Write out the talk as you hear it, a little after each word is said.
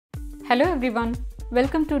Hello everyone,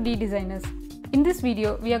 welcome to D Designers. In this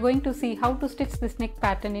video, we are going to see how to stitch this neck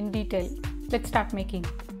pattern in detail. Let's start making.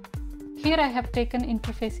 Here I have taken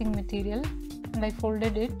interfacing material and I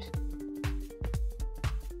folded it.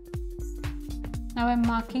 Now I'm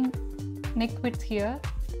marking neck width here.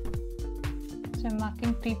 So I'm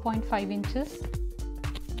marking 3.5 inches.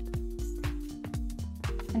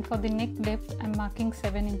 And for the neck depth, I'm marking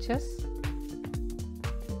 7 inches.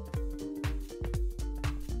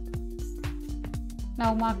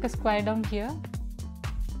 Now mark a square down here.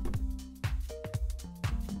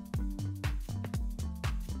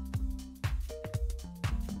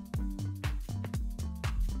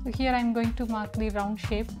 So here I am going to mark the round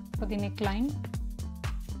shape for the neckline.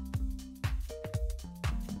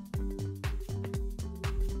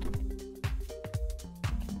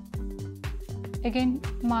 Again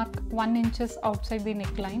mark 1 inches outside the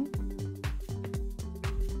neckline.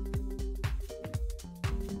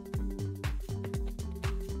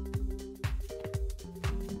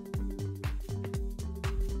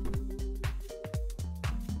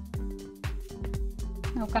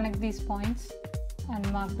 Now connect these points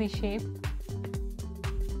and mark the shape.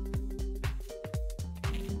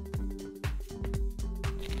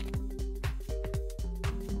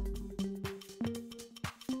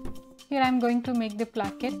 Here I am going to make the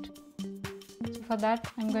placket. So for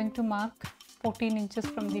that I am going to mark 14 inches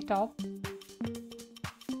from the top.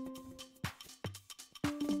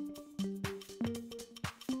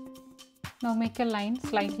 Now make a line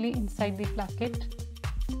slightly inside the placket.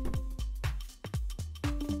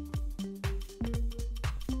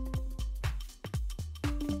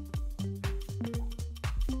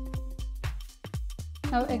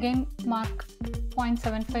 Now again mark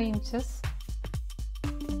 0.75 inches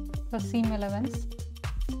for seam allowance,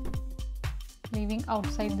 leaving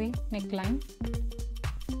outside the neckline.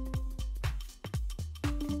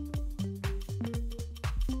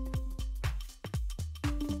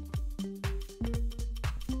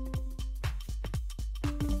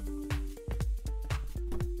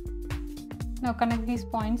 Now connect these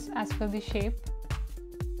points as per the shape.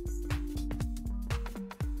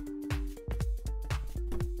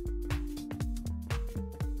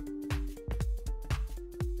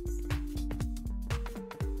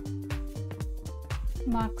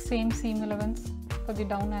 Mark same seam allowance for the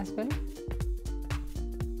down as well.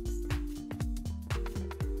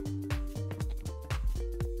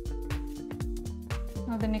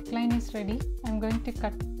 Now the neckline is ready. I am going to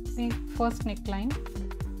cut the first neckline.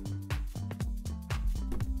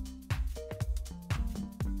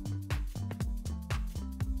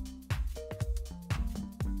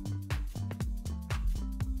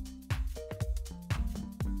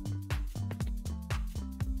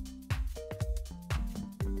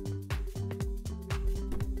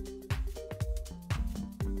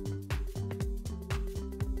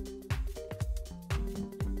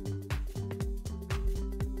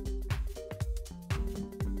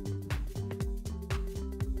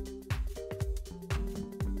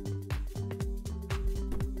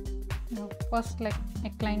 Now first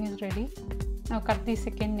neckline is ready. Now cut the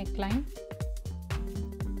second neckline.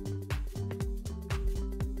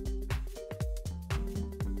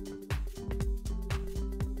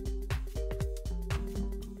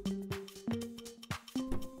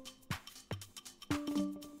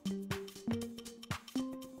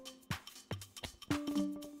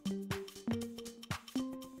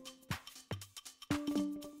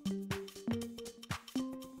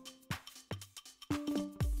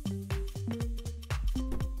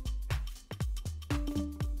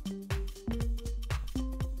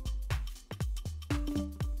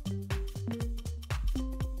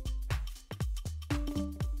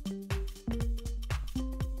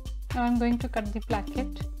 Now I am going to cut the placket.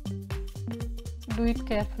 Do it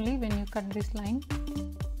carefully when you cut this line.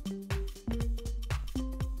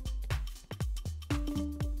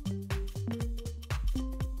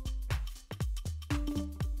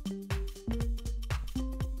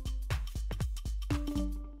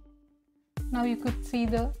 Now you could see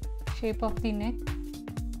the shape of the neck.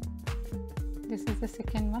 This is the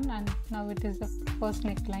second one and now it is the first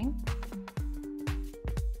neckline.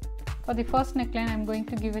 For the first neckline, I am going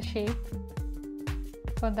to give a shape.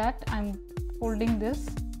 For that, I am folding this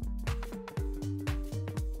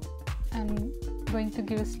and going to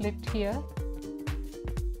give a slit here.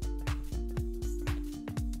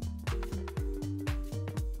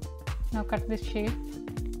 Now cut this shape.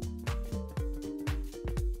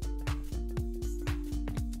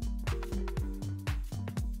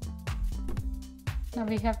 Now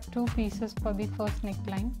we have two pieces for the first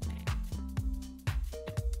neckline.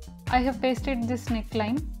 I have pasted this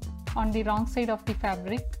neckline on the wrong side of the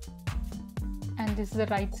fabric. and this is the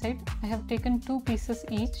right side. I have taken 2 pieces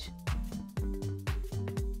each.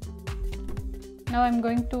 Now I am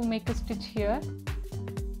going to make a stitch here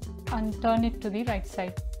and turn it to the right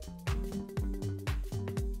side.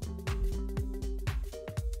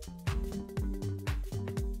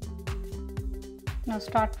 Now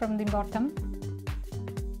start from the bottom.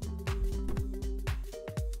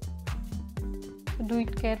 Do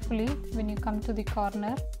it carefully when you come to the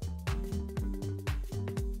corner.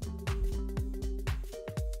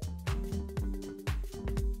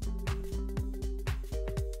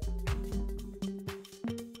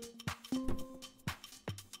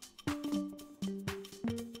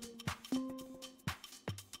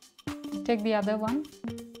 Take the other one,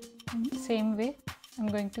 same way I'm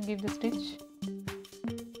going to give the stitch.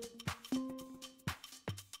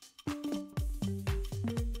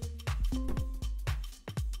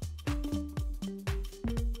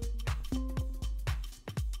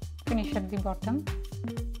 Finish at the bottom.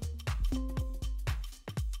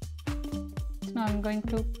 So now I'm going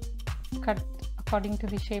to cut according to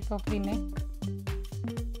the shape of the neck.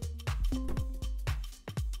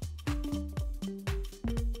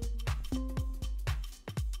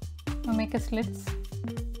 Now make a slits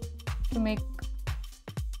to make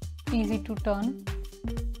easy to turn.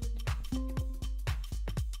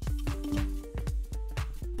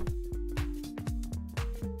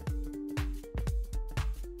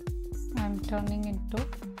 I'm turning into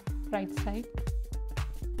right side.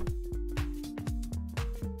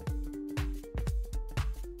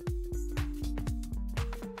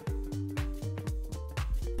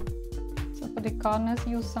 So for the corners,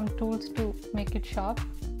 use some tools to make it sharp.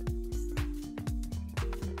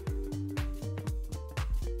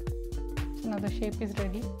 So now the shape is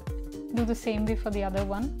ready. Do the same way for the other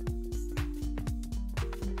one.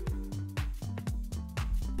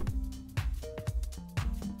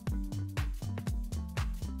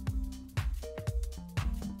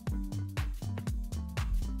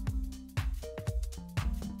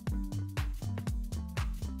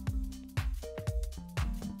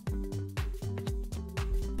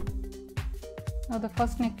 Now the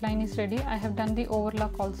first neckline is ready. I have done the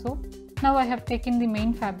overlock also. Now I have taken the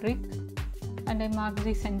main fabric and I marked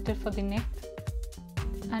the center for the neck,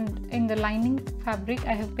 and in the lining fabric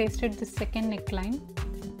I have pasted the second neckline.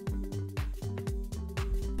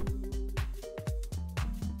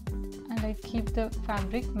 And I keep the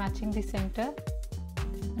fabric matching the center,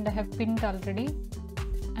 and I have pinned already,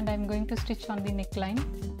 and I am going to stitch on the neckline.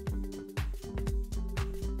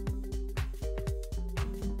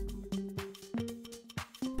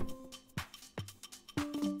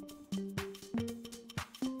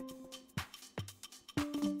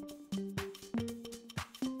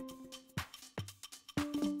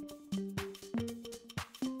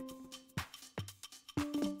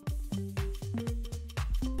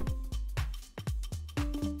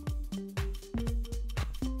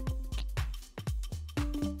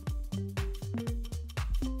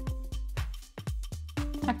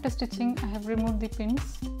 After stitching, I have removed the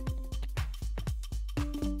pins.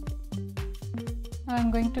 Now I am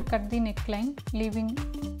going to cut the neckline, leaving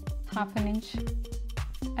half an inch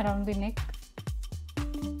around the neck.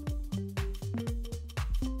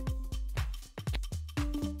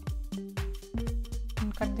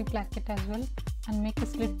 And cut the placket as well, and make a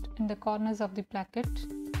slit in the corners of the placket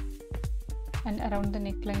and around the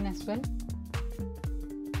neckline as well.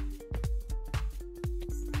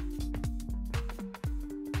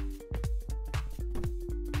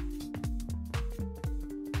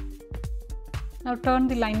 Now turn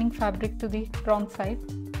the lining fabric to the wrong side.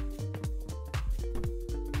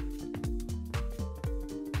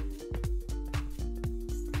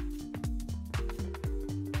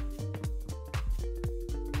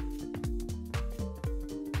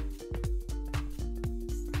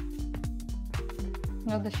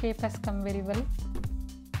 Now the shape has come very well.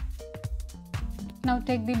 Now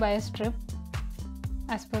take the bias strip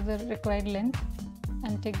as per the required length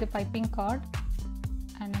and take the piping cord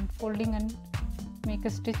and unfolding and make a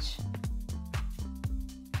stitch.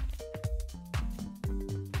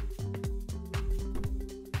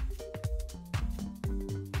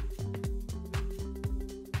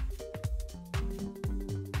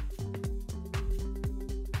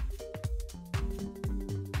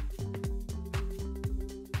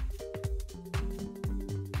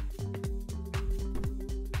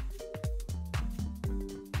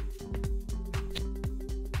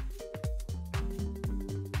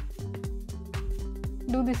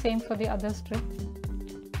 Do the same for the other strip.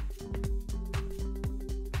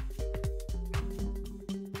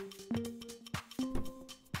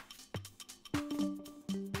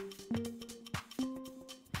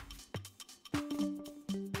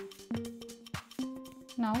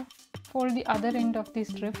 Now fold the other end of the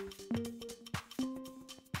strip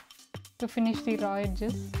to finish the raw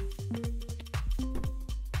edges.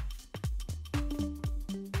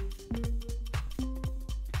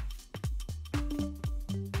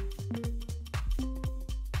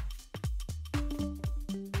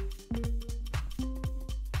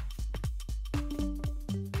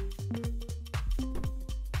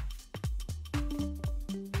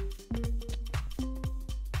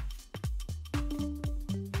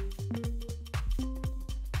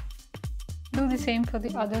 Do the same for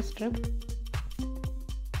the other strip.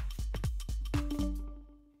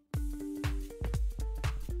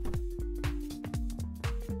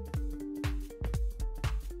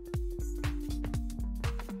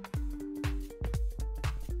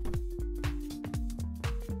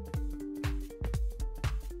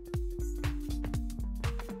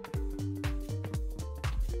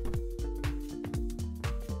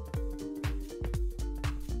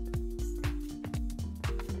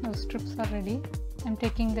 Now strips are ready. I'm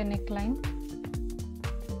taking the neckline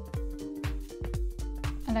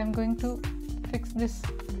and I'm going to fix this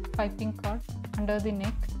piping cord under the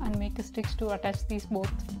neck and make a stitch to attach these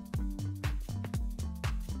both.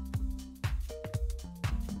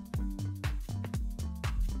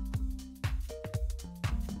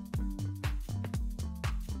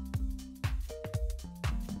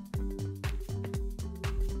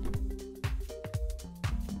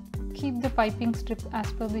 Keep the piping strip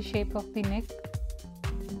as per the shape of the neck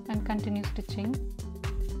and continue stitching.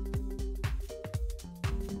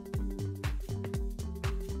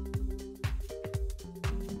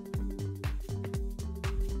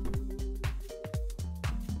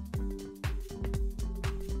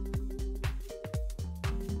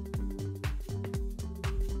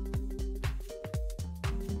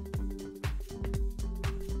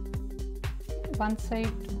 One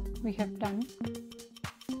side we have done.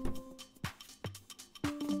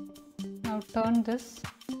 Now turn this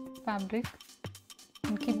fabric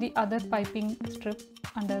and keep the other piping strip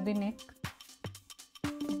under the neck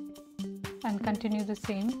and continue the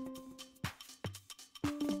same.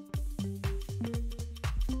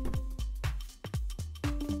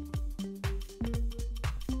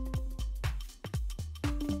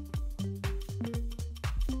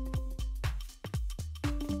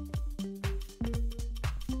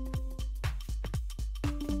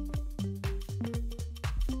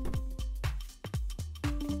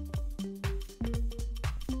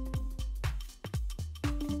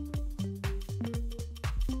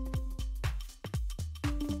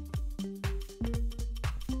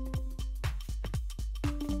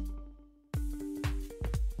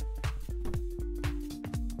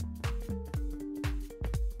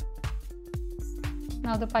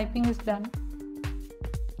 Now the piping is done.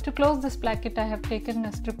 To close this placket, I have taken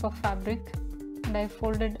a strip of fabric and I have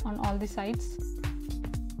folded on all the sides.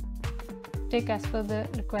 Take as per the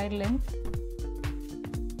required length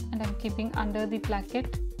and I am keeping under the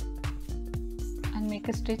placket and make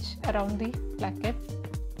a stitch around the placket.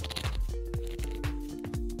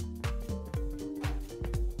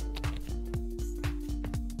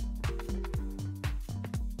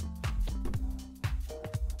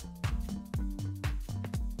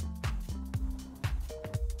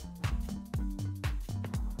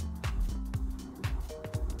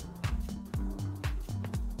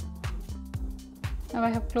 Now I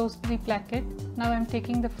have closed the placket. Now I am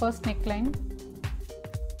taking the first neckline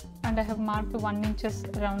and I have marked 1 inch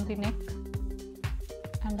around the neck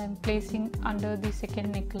and I am placing under the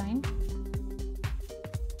second neckline.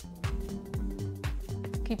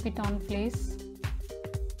 Keep it on place.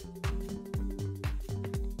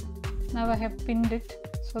 Now I have pinned it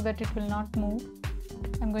so that it will not move.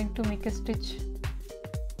 I am going to make a stitch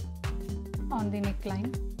on the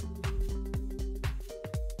neckline.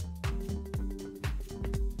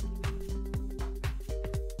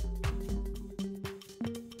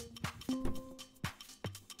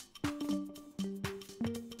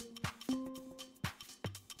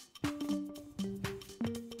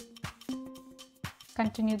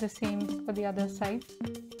 Continue the same for the other side.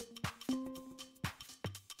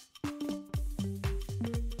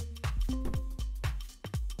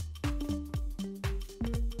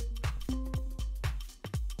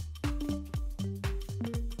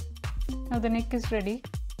 Now the neck is ready.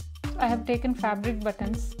 I have taken fabric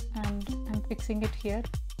buttons and I'm fixing it here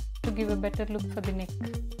to give a better look for the neck.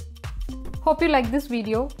 Hope you like this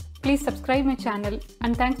video. Please subscribe my channel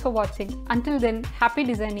and thanks for watching. Until then, happy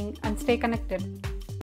designing and stay connected.